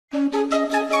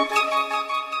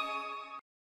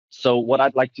So what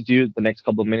I'd like to do the next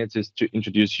couple of minutes is to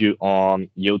introduce you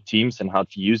on yoteams and how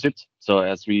to use it. So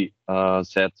as we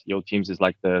said, yoteams is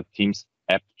like the Teams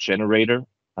app generator.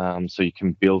 So you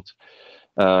can build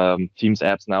Teams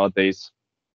apps nowadays,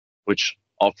 which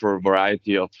offer a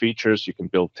variety of features. You can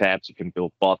build tabs, you can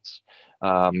build bots,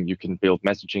 you can build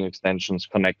messaging extensions,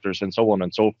 connectors, and so on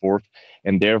and so forth.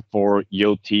 And therefore,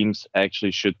 yoteams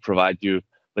actually should provide you,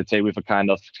 let's say, with a kind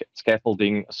of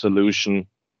scaffolding solution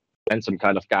and some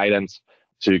kind of guidance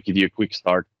to give you a quick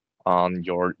start on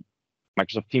your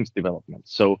Microsoft Teams development.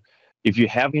 So if you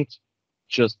haven't,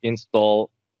 just install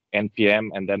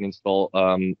npm and then install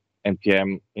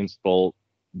npm install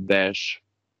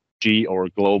 -g or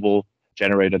global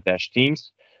generator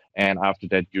 -teams. And after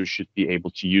that, you should be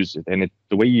able to use it. And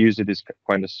the way you use it is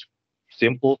kind of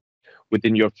simple.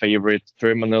 Within your favorite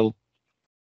terminal,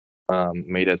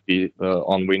 may that be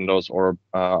on Windows or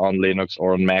on Linux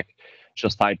or on Mac,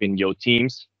 just type in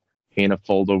yoteams in a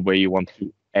folder where you want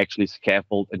to actually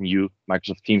scaffold a new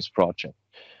Microsoft Teams project.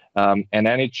 And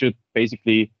then it should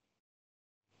basically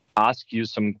ask you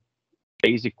some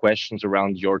basic questions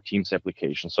around your Teams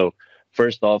application. So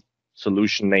first off,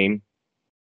 solution name.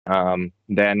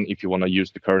 Then if you want to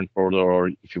use the current folder or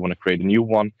if you want to create a new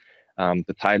one,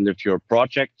 the title of your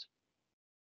project,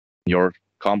 your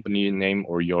company name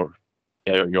or your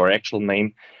actual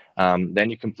name. Then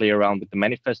you can play around with the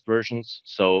manifest versions.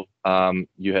 So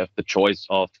you have the choice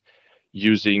of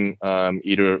using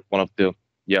either one of the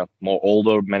more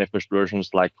older manifest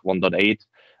versions like 1.8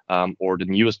 or the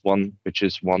newest one, which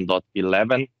is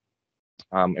 1.11.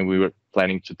 And we were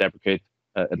planning to deprecate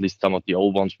at least some of the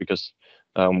old ones because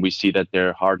we see that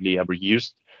they're hardly ever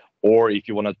used. Or if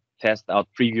you want to test out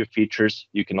preview features,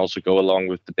 you can also go along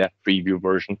with the dev preview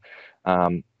version,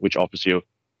 which offers you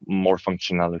more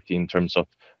functionality in terms of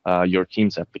your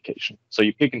Teams application. So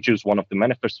you pick and choose one of the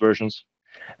manifest versions,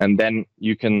 and then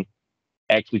you can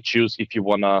actually choose if you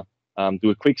want to do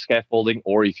a quick scaffolding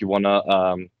or if you want to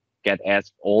get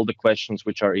asked all the questions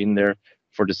which are in there.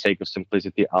 For the sake of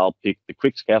simplicity, I'll pick the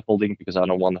quick scaffolding because I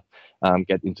don't want to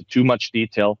get into too much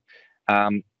detail.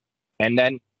 And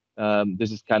then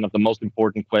this is kind of the most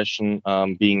important question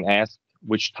being asked: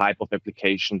 which type of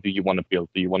application do you want to build?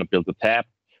 Do you want to build a tab?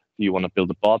 Do you want to build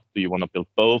a bot? Do you want to build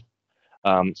both?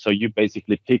 So you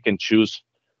basically pick and choose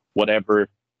whatever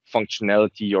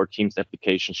functionality your Teams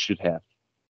application should have.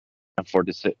 And for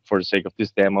the sake of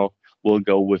this demo, we'll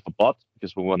go with a bot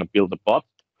because we want to build a bot.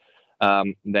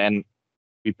 Then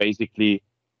we basically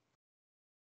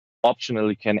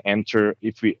optionally can enter,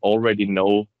 if we already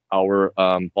know our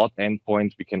bot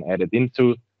endpoint, we can add it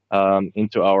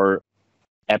into our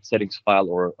app settings file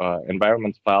or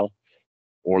environment file,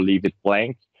 or leave it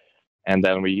blank. And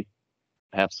then we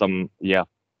have some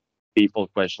default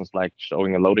questions like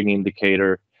showing a loading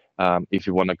indicator, if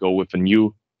you want to go with a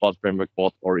new bot framework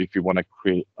bot, or if you want to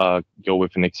create go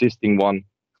with an existing one.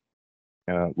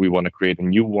 We want to create a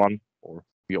new one, or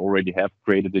we already have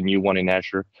created a new one in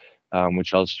Azure,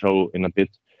 which I'll show in a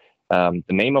bit.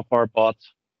 The name of our bot,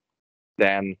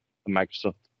 then the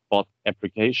Microsoft Bot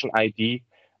Application ID.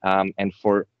 And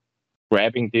for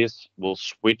grabbing this, we'll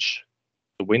switch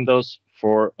the windows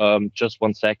for just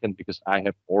 1 second because I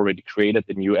have already created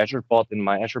a new Azure bot in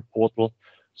my Azure portal.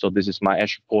 So this is my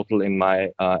Azure portal in my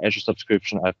Azure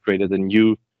subscription. I've created a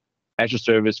new Azure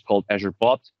service called Azure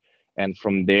Bot. And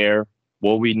from there,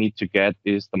 what we need to get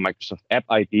is the Microsoft App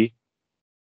ID.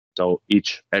 So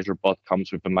each Azure bot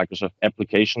comes with a Microsoft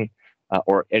application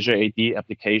or Azure AD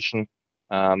application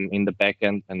in the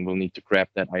backend, and we'll need to grab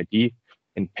that ID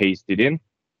and paste it in.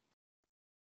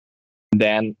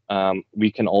 Then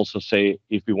we can also say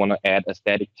if we want to add a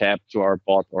static tab to our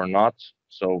bot or not.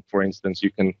 So for instance,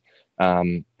 you can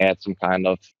add some kind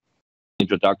of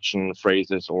introduction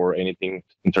phrases or anything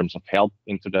in terms of help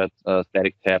into that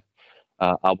static tab.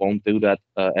 I won't do that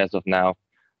as of now.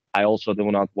 I also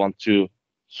do not want to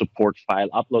support file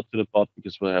upload to the bot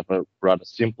because we have a rather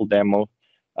simple demo.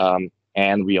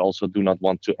 And we also do not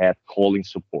want to add calling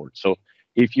support. So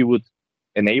if you would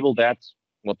enable that,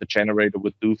 what the generator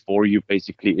would do for you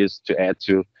basically is to add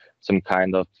to some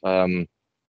kind of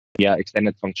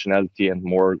extended functionality and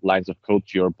more lines of code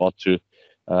to your bot to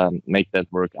make that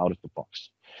work out of the box.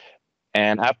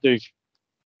 And after you've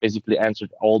basically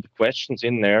answered all the questions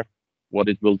in there, what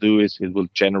it will do is it will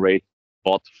generate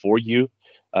bot for you.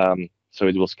 So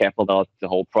it will scaffold out the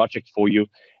whole project for you.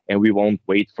 And we won't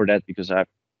wait for that because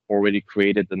I've already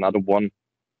created another one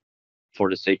for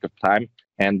the sake of time,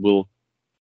 and we'll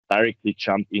directly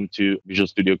jump into Visual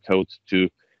Studio Code to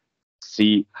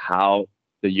see how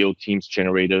the yoteams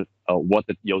generator, what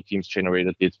the yoteams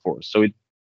generator did for us. So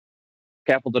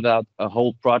scaffolded out a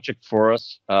whole project for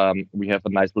us. We have a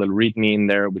nice little README in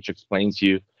there which explains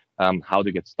you how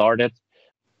to get started,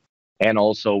 and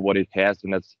also what it has.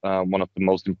 And that's one of the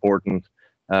most important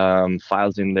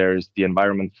files in there is the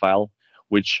environment file,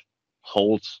 which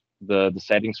holds the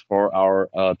settings for our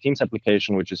Teams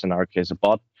application, which is in our case a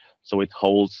bot. So it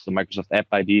holds the Microsoft App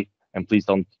ID, and please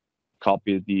don't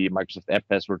copy the Microsoft App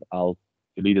password. I'll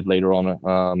delete it later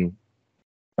on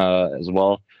as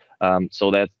well.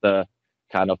 So that's the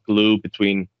kind of glue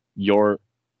between your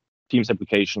Teams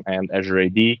application and Azure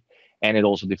AD, and it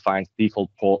also defines default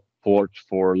port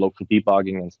for local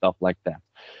debugging and stuff like that.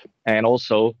 And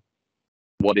also,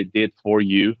 what it did for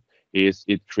you is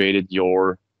it created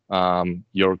your code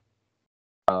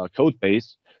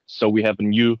base. So we have a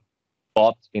new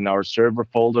bot in our server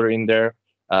folder in there,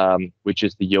 which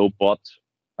is the YoBot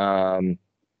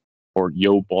or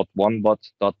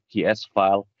yobot1bot.ts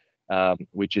file,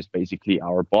 which is basically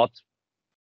our bot,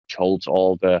 which holds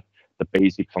all the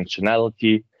basic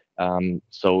functionality.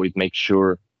 So it makes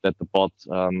sure that the bot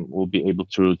will be able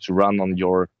to run on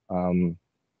your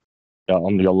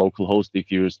local host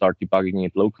if you start debugging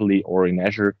it locally or in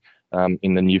Azure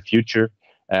in the near future.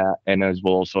 And it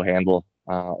will also handle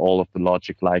all of the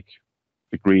logic like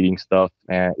the greeting stuff,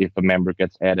 if a member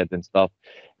gets added and stuff.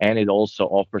 And it also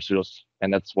offers us,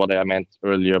 and that's what I meant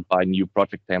earlier by new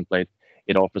project template,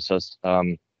 it offers us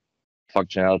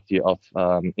functionality of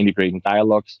integrating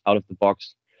dialogues out of the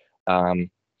box.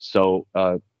 So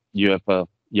you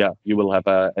will have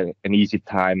an easy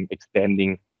time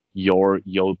extending your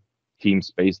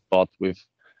Teams-based bot with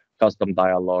custom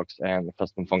dialogues and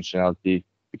custom functionality,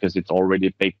 because it's already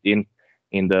baked in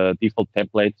the default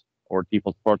template or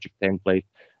default project template,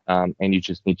 and you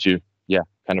just need to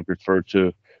kind of refer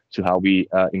to how we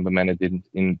implemented it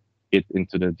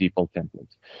into the default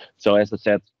template. So as I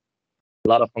said, a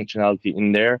lot of functionality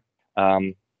in there,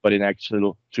 but in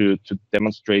actually to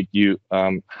demonstrate you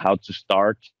how to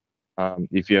start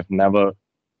if you have never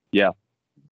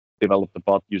developed a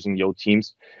bot using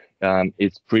yoteams.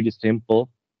 It's pretty simple.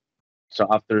 So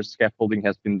after scaffolding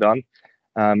has been done,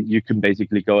 you can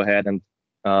basically go ahead and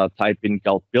type in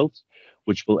Gulp Build,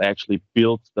 which will actually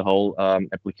build the whole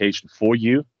application for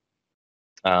you,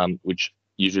 which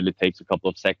usually takes a couple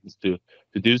of seconds to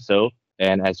do so.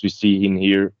 And as we see in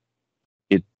here,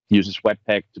 it uses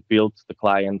Webpack to build the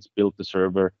client, build the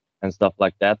server, and stuff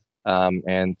like that.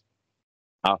 And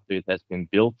after it has been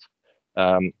built,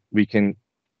 we can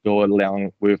go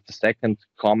along with the second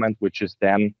comment, which is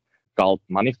then Gulp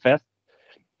Manifest.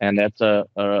 And that's a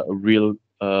real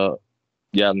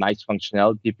nice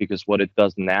functionality, because what it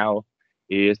does now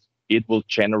is it will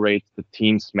generate the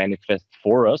Teams manifest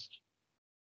for us.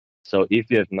 So if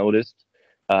you have noticed,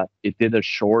 it did a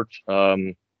short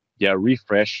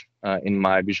refresh in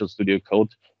my Visual Studio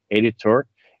Code editor,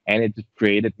 and it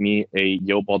created me a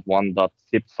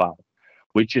yobot1.zip file,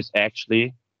 which is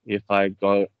actually, if I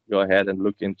go ahead and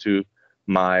look into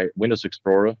my Windows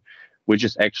Explorer, which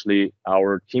is actually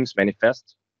our Teams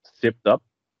manifest zipped up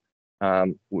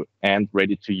and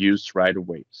ready to use right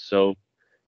away. So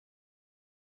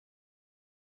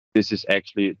this is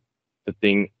actually the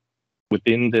thing.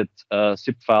 Within that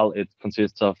zip file, it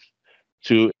consists of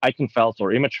 2 icon files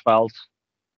or image files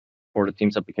for the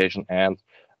Teams application, and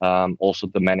also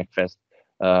the manifest,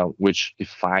 which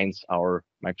defines our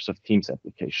Microsoft Teams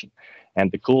application.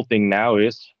 And the cool thing now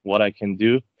is what I can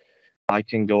do. I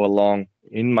can go along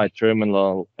in my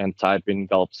terminal and type in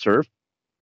Gulp serve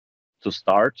to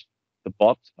start the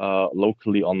bot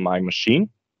locally on my machine.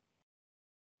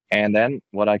 And then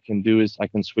what I can do is I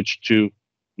can switch to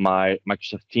my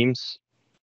Microsoft Teams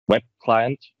web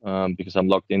client, because I'm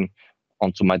logged in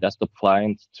onto my desktop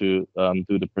client to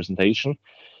do the presentation.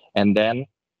 And then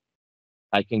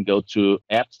I can go to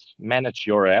apps, manage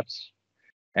your apps,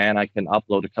 and I can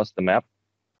upload a custom app.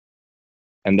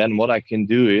 And then what I can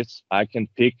do is I can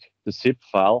pick the zip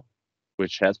file,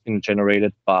 which has been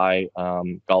generated by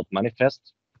Gulp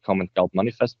Manifest, comment Gulp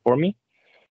Manifest for me,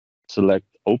 select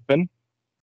open,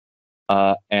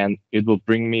 and it will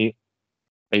bring me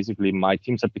basically my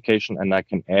Teams application, and I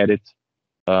can add it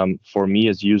for me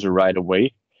as user right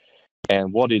away.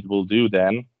 And what it will do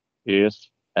then is,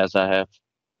 as I have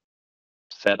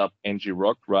set up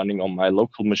ngrok running on my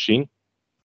local machine,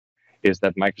 is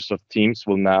that Microsoft Teams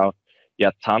will now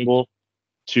tunnel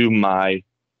to my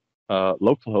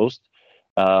local host.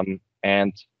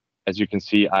 And as you can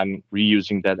see, I'm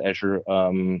reusing that Azure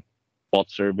bot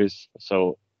service.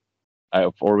 So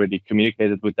I've already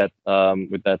communicated with that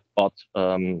bot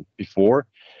before.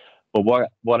 But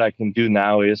what I can do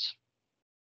now is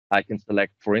I can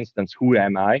select, for instance, who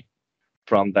am I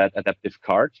from that adaptive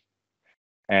card.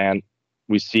 And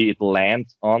we see it land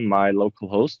on my local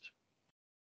host.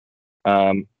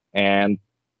 And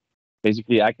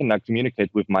basically, I can now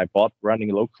communicate with my bot running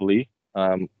locally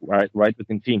right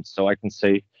within Teams. So I can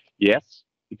say yes,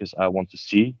 because I want to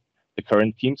see the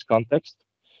current Teams context.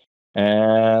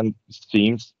 And it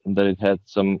seems that it had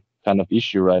some kind of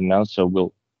issue right now. So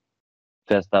we'll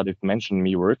test out if mention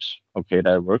me works. Okay,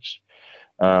 that works.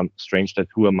 Strange that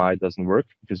who am I doesn't work,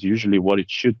 because usually what it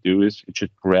should do is it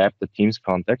should grab the Teams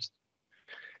context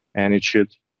and it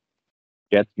should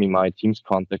get me my Teams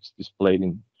context displayed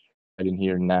in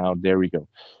here now. There we go.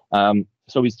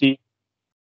 So we see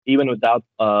even without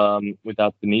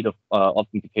the need of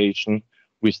authentication,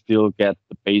 we still get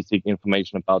the basic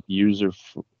information about the user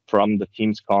from the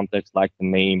Teams context, like the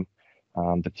name,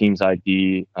 the Teams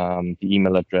ID, the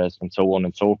email address, and so on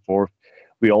and so forth.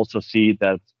 We also see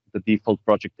that the default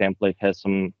project template has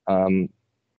some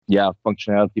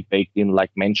functionality baked in,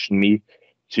 like mention me,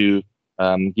 to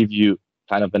give you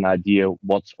kind of an idea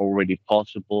what's already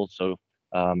possible. So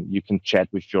you can chat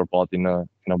with your bot in a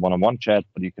one-on-one chat,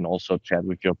 but you can also chat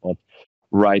with your bot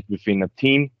right within a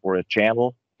team or a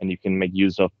channel, and you can make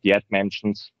use of the add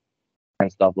mentions and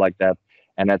stuff like that.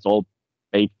 And that's all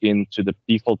baked into the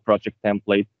default project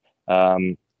template.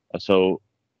 So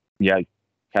yeah,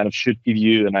 kind of should give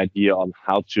you an idea on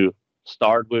how to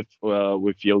start with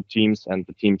Yoteams and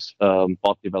the Teams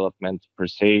bot development per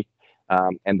se,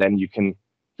 and then you can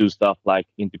do stuff like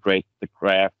integrate the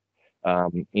graph,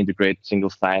 integrate single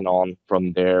sign-on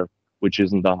from there, which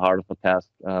isn't the hard of a task,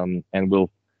 and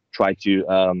we'll try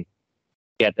to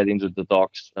get that into the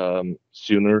docs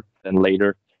sooner than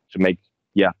later to make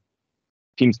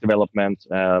Teams development,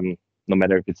 no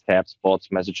matter if it's tabs, bots,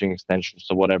 messaging extensions,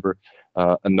 or whatever,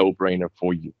 a no-brainer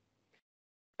for you.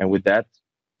 And with that,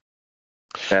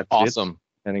 that's awesome.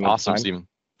 It. Awesome, Stephan.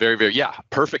 Very, very,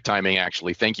 perfect timing,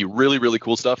 actually. Thank you. Really, really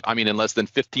cool stuff. I mean, in less than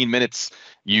 15 minutes,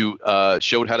 you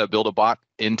showed how to build a bot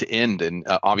end to end, and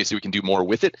obviously we can do more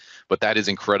with it, but that is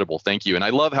incredible. Thank you. And I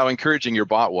love how encouraging your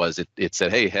bot was. It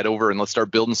said, hey, head over and let's start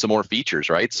building some more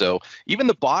features, right? So even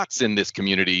the bots in this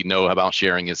community know about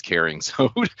sharing is caring. So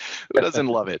who doesn't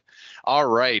love it? All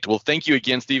right. Well, thank you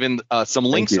again, Stephan. Some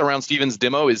links around Stephan's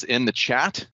demo is in the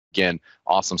chat. Again,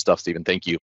 awesome stuff, Stephan. Thank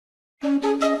you.